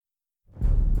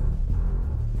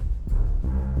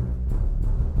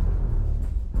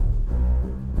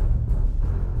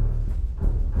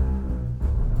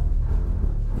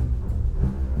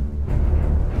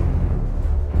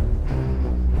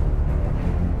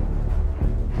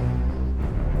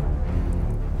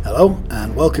Hello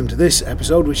and welcome to this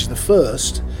episode, which is the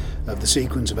first of the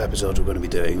sequence of episodes we're going to be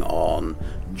doing on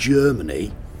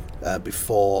Germany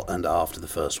before and after the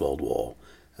First World War,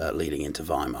 leading into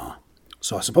Weimar.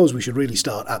 So I suppose we should really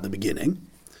start at the beginning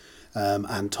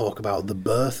and talk about the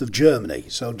birth of Germany.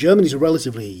 So Germany's a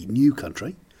relatively new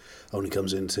country, only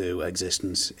comes into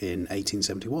existence in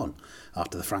 1871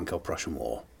 after the Franco-Prussian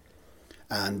War.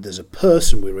 And there's a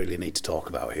person we really need to talk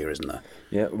about here, isn't there?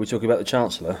 Yeah, we're talking about the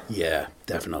Chancellor. Yeah,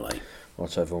 definitely.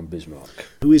 Otto von Bismarck.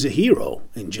 Who is a hero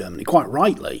in Germany, quite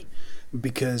rightly,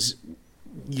 because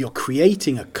you're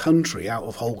creating a country out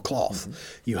of whole cloth.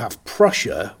 Mm-hmm. You have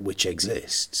Prussia, which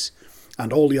exists,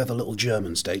 and all the other little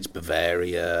German states,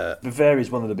 Bavaria. Bavaria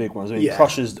is one of the big ones. I mean,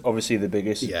 Prussia's obviously the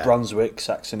biggest. Yeah. Brunswick,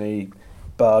 Saxony,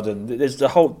 Baden. There's the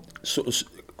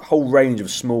whole range of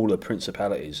smaller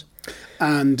principalities.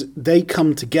 And they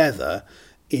come together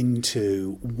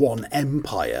into one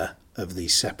empire of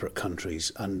these separate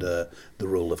countries under the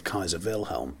rule of Kaiser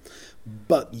Wilhelm.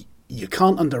 But you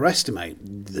can't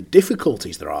underestimate the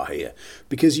difficulties there are here,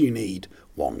 because you need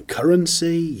one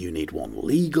currency, you need one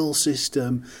legal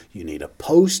system, you need a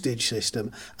postage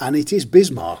system, and it is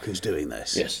Bismarck who's doing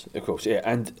this. Yes, of course, yeah.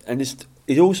 And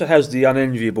it also has the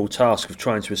unenviable task of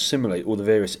trying to assimilate all the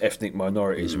various ethnic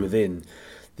minorities within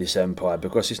this empire,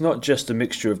 because it's not just a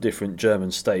mixture of different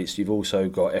German states. You've also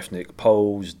got ethnic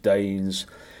Poles, Danes,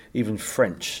 even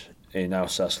French in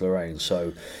Alsace-Lorraine.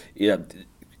 So, yeah,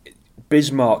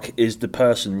 Bismarck is the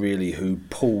person really who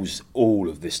pulls all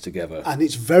of this together. And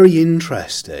it's very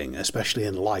interesting, especially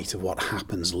in light of what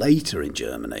happens later in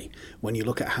Germany, when you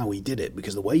look at how he did it,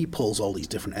 because the way he pulls all these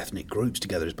different ethnic groups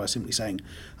together is by simply saying,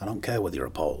 I don't care whether you're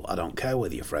a Pole, I don't care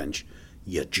whether you're French,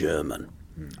 you're German.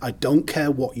 I don't care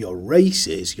what your race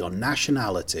is, your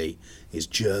nationality is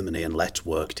Germany, and let's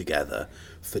work together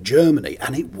for Germany.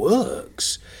 And it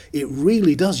works. It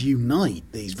really does unite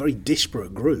these very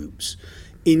disparate groups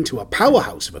into a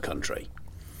powerhouse of a country.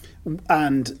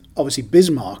 And obviously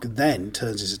Bismarck then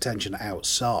turns his attention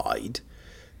outside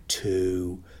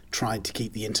to trying to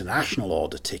keep the international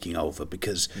order ticking over,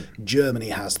 because Germany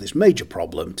has this major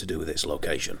problem to do with its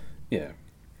location. Yeah.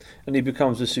 And he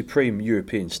becomes a supreme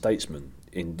European statesman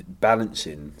in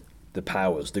balancing the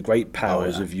powers, the great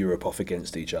powers of Europe off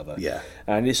against each other. Yeah.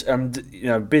 And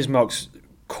Bismarck's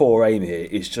core aim here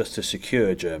is just to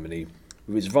secure Germany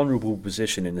with its vulnerable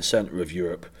position in the centre of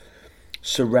Europe,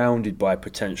 surrounded by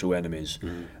potential enemies.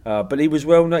 But he was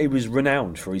he was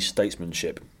renowned for his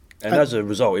statesmanship, and as a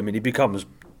result, I mean, he becomes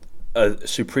a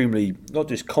supremely not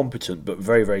just competent but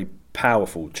very, very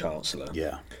powerful chancellor.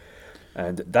 Yeah.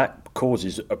 And that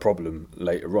causes a problem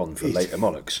later on for later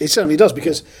monarchs. It certainly does,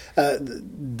 because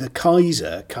the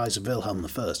Kaiser Wilhelm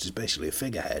I, is basically a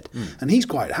figurehead, and he's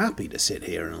quite happy to sit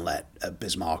here and let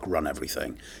Bismarck run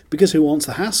everything, because who wants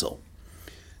the hassle?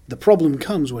 The problem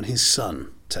comes when his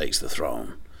son takes the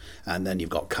throne, and then you've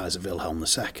got Kaiser Wilhelm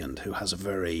II, who has a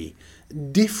very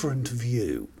different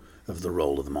view of the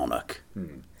role of the monarch.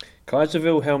 Kaiser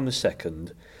Wilhelm II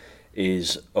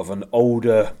is of an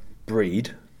older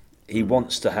breed. He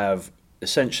wants to have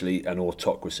essentially an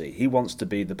autocracy. He wants to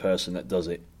be the person that does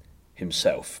it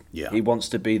himself. Yeah. He wants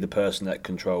to be the person that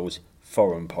controls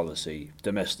foreign policy,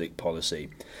 domestic policy.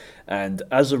 And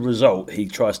as a result, he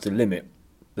tries to limit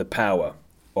the power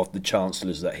of the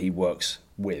chancellors that he works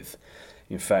with.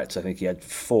 In fact, I think he had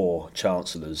 4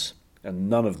 chancellors, and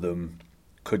none of them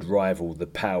could rival the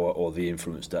power or the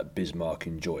influence that Bismarck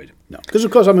enjoyed. No, because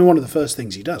of course, I mean, one of the first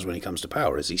things he does when he comes to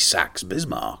power is he sacks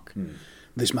Bismarck.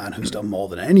 This man who's done more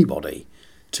than anybody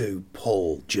to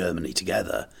pull Germany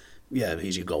together. Yeah,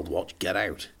 here's your gold watch, get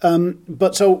out.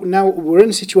 But so now we're in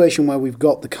a situation where we've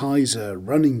got the Kaiser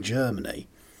running Germany,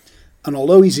 and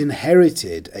although he's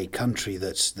inherited a country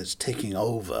that's ticking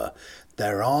over,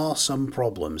 there are some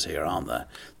problems here, aren't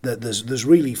there? There's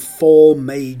really 4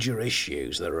 major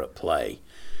issues that are at play.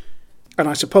 And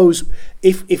I suppose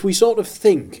if we sort of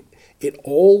think it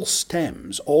all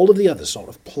stems, all of the others sort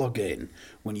of plug in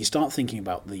when you start thinking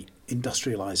about the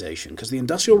industrialisation, because the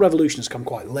Industrial Revolution has come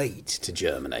quite late to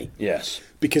Germany. Yes.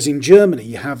 Because in Germany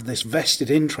you have this vested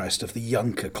interest of the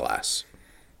Junker class.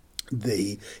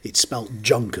 It's spelt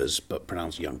Junkers, but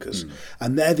pronounced Junkers.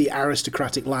 And they're the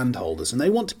aristocratic landholders, and they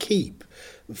want to keep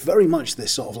very much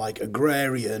this sort of like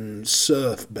agrarian,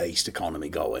 serf-based economy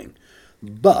going.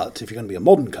 But if you're going to be a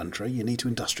modern country, you need to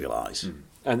industrialise.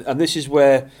 And this is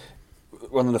where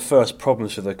one of the first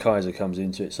problems for the Kaiser comes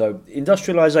into it. So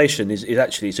industrialisation is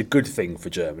actually it's a good thing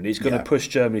for Germany. It's going to push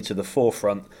Germany to the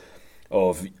forefront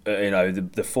of one of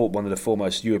the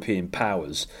foremost European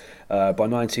powers. By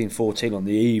 1914, on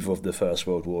the eve of the First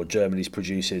World War, Germany's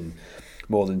producing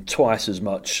more than twice as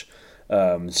much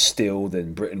steel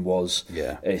than Britain was.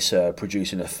 Yeah. It's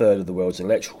producing a third of the world's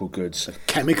electrical goods.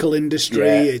 Chemical industry,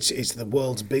 Yeah. it's the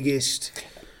world's biggest.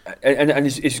 And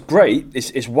it's great,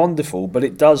 it's wonderful, but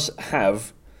it does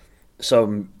have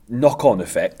some knock-on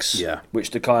effects, Yeah.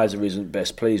 which the Kaiser isn't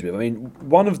best pleased with. I mean,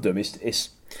 one of them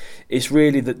is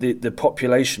really that the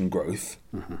population growth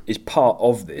is part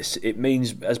of this. It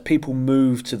means as people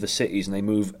move to the cities and they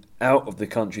move out of the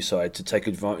countryside to take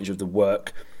advantage of the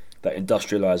work that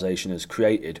industrialisation has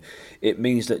created, it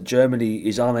means that Germany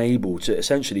is unable to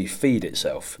essentially feed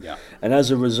itself. Yeah. And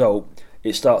as a result,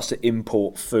 it starts to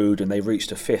import food, and they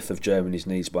reached a fifth of Germany's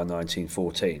needs by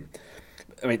 1914.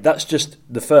 I mean, that's just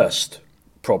the first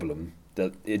problem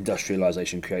that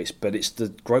industrialisation creates, but it's the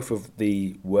growth of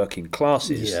the working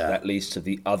classes that leads to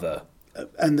the other.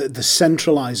 And the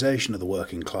centralisation of the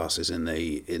working classes in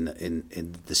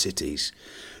the cities,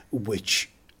 which,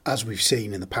 as we've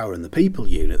seen in the Power and the People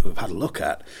unit that we've had a look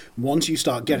at, once you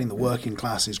start getting the working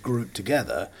classes grouped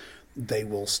together, they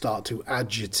will start to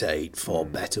agitate for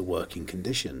better working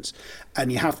conditions.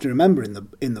 And you have to remember,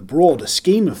 in the broader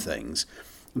scheme of things,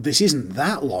 this isn't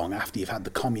that long after you've had the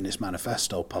Communist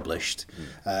Manifesto published.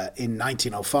 In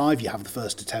 1905, you have the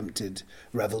first attempted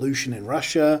revolution in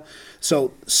Russia.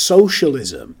 So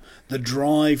socialism, the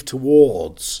drive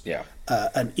towards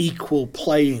an equal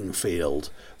playing field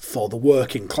for the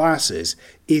working classes,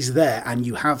 is there. And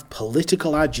you have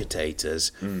political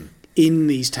agitators in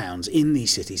these towns, in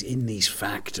these cities, in these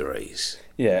factories.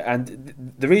 Yeah,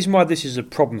 and the reason why this is a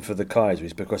problem for the Kaiser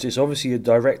is because it's obviously a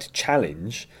direct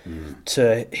challenge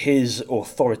to his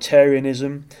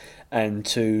authoritarianism and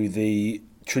to the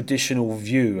traditional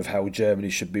view of how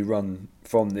Germany should be run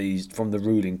from the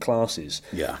ruling classes.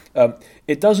 Yeah.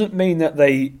 It doesn't mean that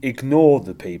they ignore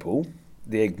the people.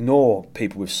 They ignore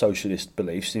people with socialist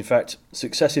beliefs. In fact,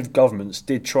 successive governments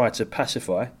did try to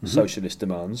pacify socialist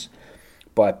demands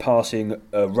by passing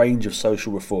a range of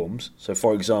social reforms. So,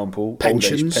 for example,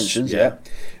 pensions, old age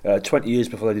pensions, 20 years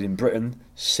before they did in Britain,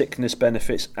 sickness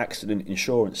benefits, accident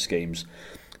insurance schemes.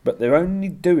 But they're only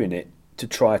doing it to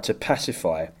try to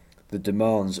pacify the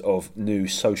demands of new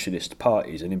socialist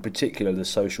parties, and in particular the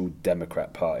Social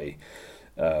Democrat Party,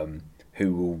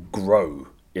 who will grow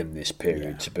in this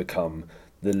period to become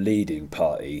the leading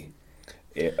party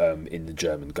in the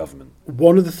German government.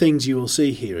 One of the things you will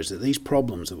see here is that these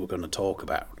problems that we're going to talk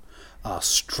about are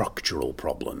structural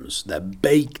problems. They're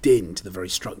baked into the very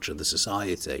structure of the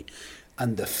society.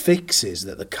 And the fixes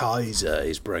that the Kaiser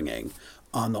is bringing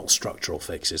are not structural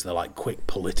fixes. They're like quick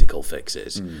political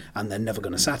fixes. And they're never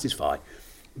going to satisfy.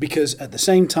 Because at the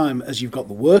same time as you've got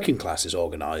the working classes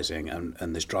organising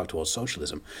and this drive towards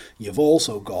socialism, you've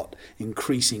also got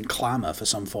increasing clamour for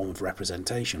some form of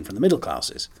representation from the middle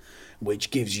classes,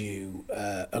 which gives you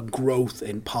a growth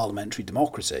in parliamentary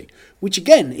democracy, which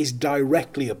again is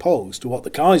directly opposed to what the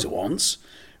Kaiser wants,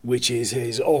 which is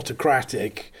his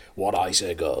autocratic, what I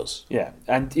say goes. Yeah,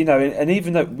 and and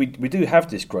even though we do have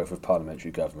this growth of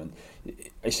parliamentary government,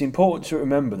 it's important to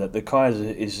remember that the Kaiser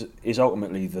is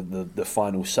ultimately the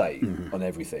final say on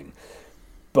everything.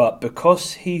 But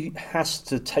because he has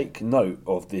to take note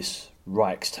of this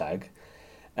Reichstag,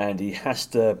 and he has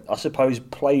to, I suppose,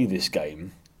 play this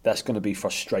game, that's going to be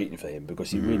frustrating for him because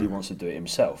he really wants to do it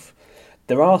himself.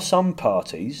 There are some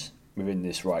parties within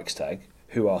this Reichstag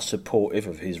who are supportive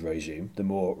of his regime, the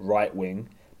more right-wing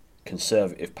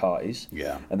conservative parties.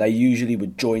 Yeah. And they usually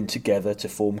would join together to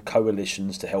form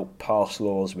coalitions to help pass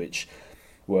laws which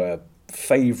were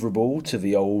favourable to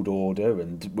the old order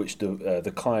and which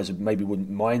the Kaiser maybe wouldn't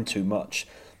mind too much.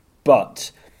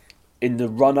 But in the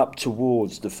run-up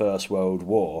towards the First World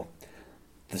War,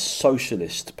 the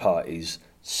socialist parties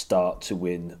start to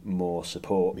win more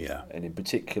support. Yeah. And in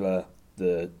particular,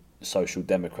 the Social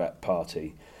Democrat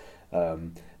Party.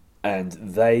 And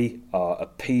they are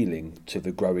appealing to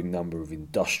the growing number of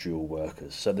industrial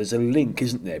workers. So there's a link,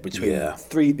 isn't there,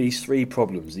 between these three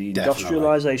problems: the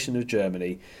industrialisation of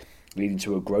Germany, leading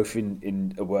to a growth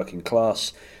in a working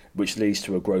class, which leads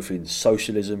to a growth in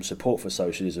socialism, support for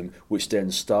socialism, which then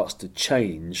starts to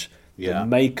change the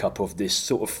makeup of this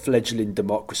sort of fledgling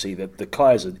democracy that the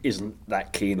Kaiser isn't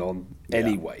that keen on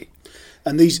anyway.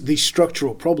 And these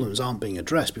structural problems aren't being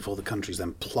addressed before the country's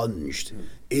then plunged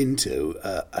into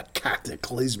a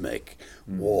cataclysmic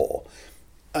war.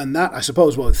 And that, I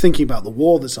suppose, thinking about the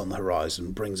war that's on the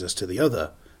horizon brings us to the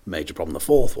other major problem, the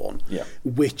fourth one,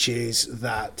 which is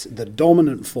that the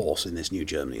dominant force in this new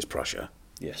Germany is Prussia.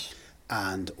 Yes.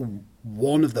 And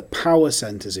one of the power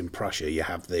centres in Prussia, you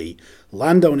have the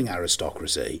landowning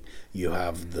aristocracy, you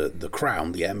have the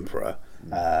crown, the emperor,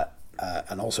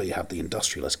 and also you have the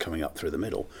industrialists coming up through the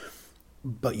middle.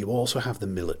 but you also have the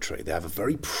military. They have a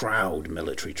very proud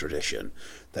military tradition.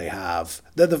 They're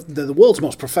the world's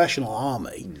most professional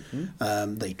army.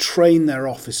 They train their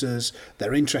officers.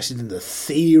 They're interested in the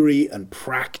theory and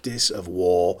practice of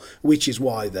war, which is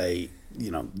why they,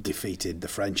 defeated the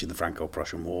French in the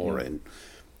Franco-Prussian War in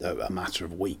a matter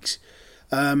of weeks.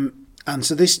 And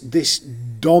so this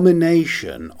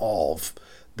domination of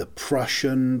the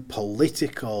Prussian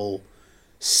political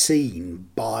scene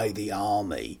by the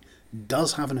army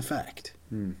does have an effect.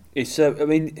 It's, you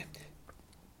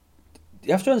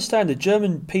have to understand the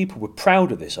German people were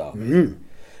proud of this army,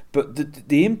 but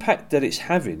the impact that it's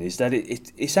having is that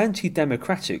it's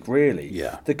anti-democratic, really.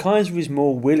 Yeah. The Kaiser is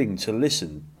more willing to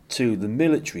listen to the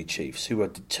military chiefs who are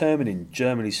determining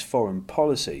Germany's foreign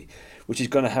policy, which is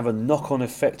going to have a knock-on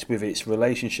effect with its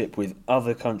relationship with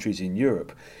other countries in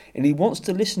Europe. And he wants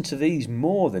to listen to these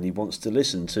more than he wants to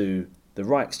listen to the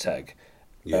Reichstag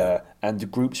and the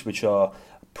groups which are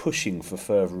pushing for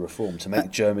further reform to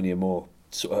make Germany a more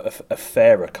sort of a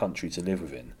fairer country to live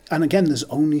within. And again, there's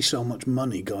only so much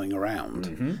money going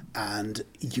around, and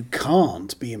you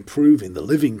can't be improving the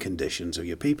living conditions of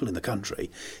your people in the country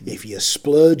if you're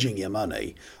splurging your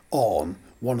money on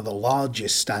one of the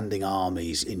largest standing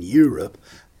armies in Europe,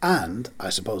 and I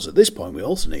suppose at this point we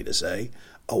also need to say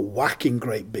a whacking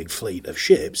great big fleet of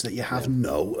ships that you have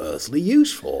no earthly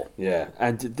use for. Yeah,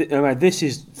 and this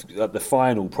is the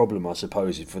final problem, I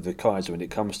suppose, for the Kaiser when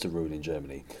it comes to ruling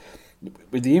Germany.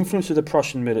 With the influence of the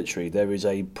Prussian military, there is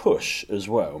a push as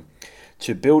well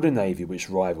to build a navy which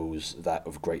rivals that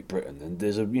of Great Britain, and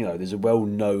there's a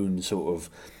well-known sort of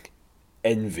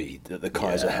envy that the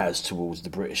Kaiser has towards the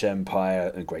British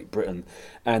Empire and Great Britain,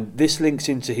 and this links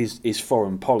into his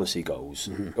foreign policy goals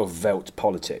of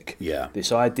Weltpolitik. Yeah.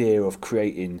 This idea of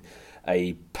creating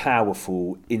a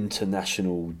powerful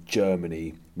international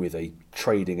Germany with a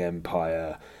trading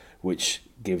empire which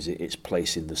gives it its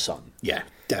place in the sun. Yeah,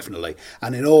 definitely.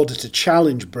 And in order to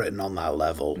challenge Britain on that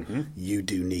level, you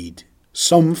do need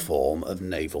some form of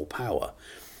naval power.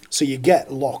 So you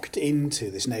get locked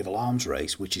into this naval arms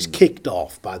race, which is kicked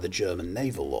off by the German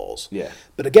naval laws. Yeah.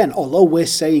 But again, although we're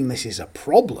saying this is a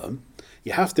problem,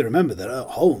 you have to remember that at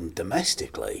home,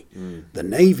 domestically, the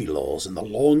navy laws and the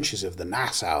launches of the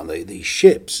Nassau and these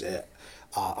ships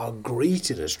are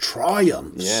greeted as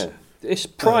triumphs. Yeah. It's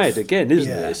pride again,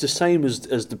 isn't it? It's the same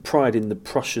as the pride in the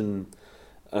Prussian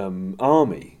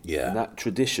army. Yeah. And that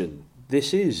tradition.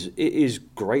 It is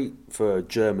great for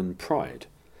German pride.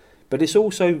 But it's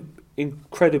also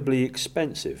incredibly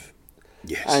expensive.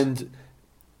 Yes. And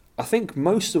I think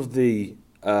most of the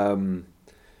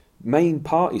main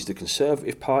parties, the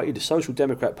Conservative Party, the Social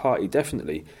Democrat Party,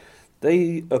 definitely,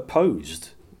 they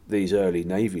opposed these early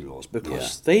navy laws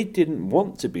because they didn't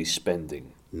want to be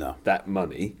spending that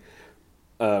money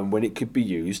when it could be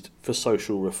used for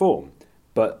social reform.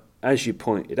 But as you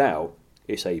pointed out,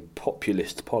 it's a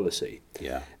populist policy.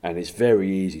 Yeah. And it's very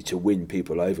easy to win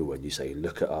people over when you say,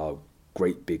 look at our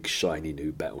great big shiny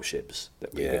new battleships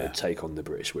that we're going to take on the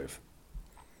British with.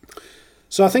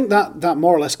 So I think that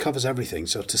more or less covers everything.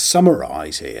 So to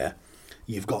summarise here,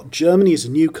 you've got Germany as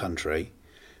a new country.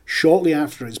 Shortly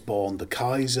after it's born,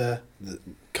 Kaiser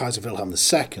Wilhelm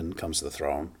II comes to the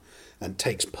throne and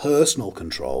takes personal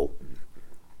control.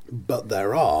 But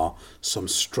there are some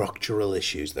structural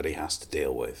issues that he has to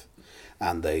deal with.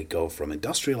 And they go from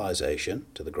industrialisation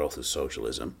to the growth of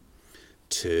socialism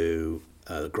to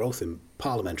growth in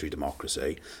parliamentary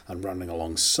democracy. And running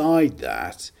alongside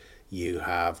that, you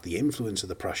have the influence of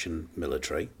the Prussian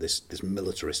military, this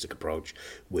militaristic approach,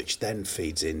 which then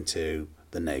feeds into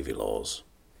the navy laws.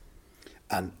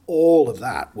 And all of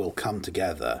that will come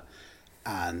together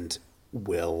and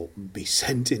will be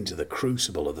sent into the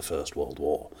crucible of the First World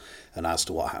War. And as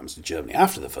to what happens to Germany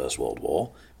after the First World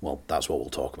War, well, that's what we'll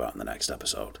talk about in the next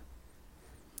episode.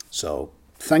 So,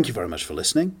 thank you very much for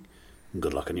listening, and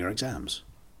good luck on your exams.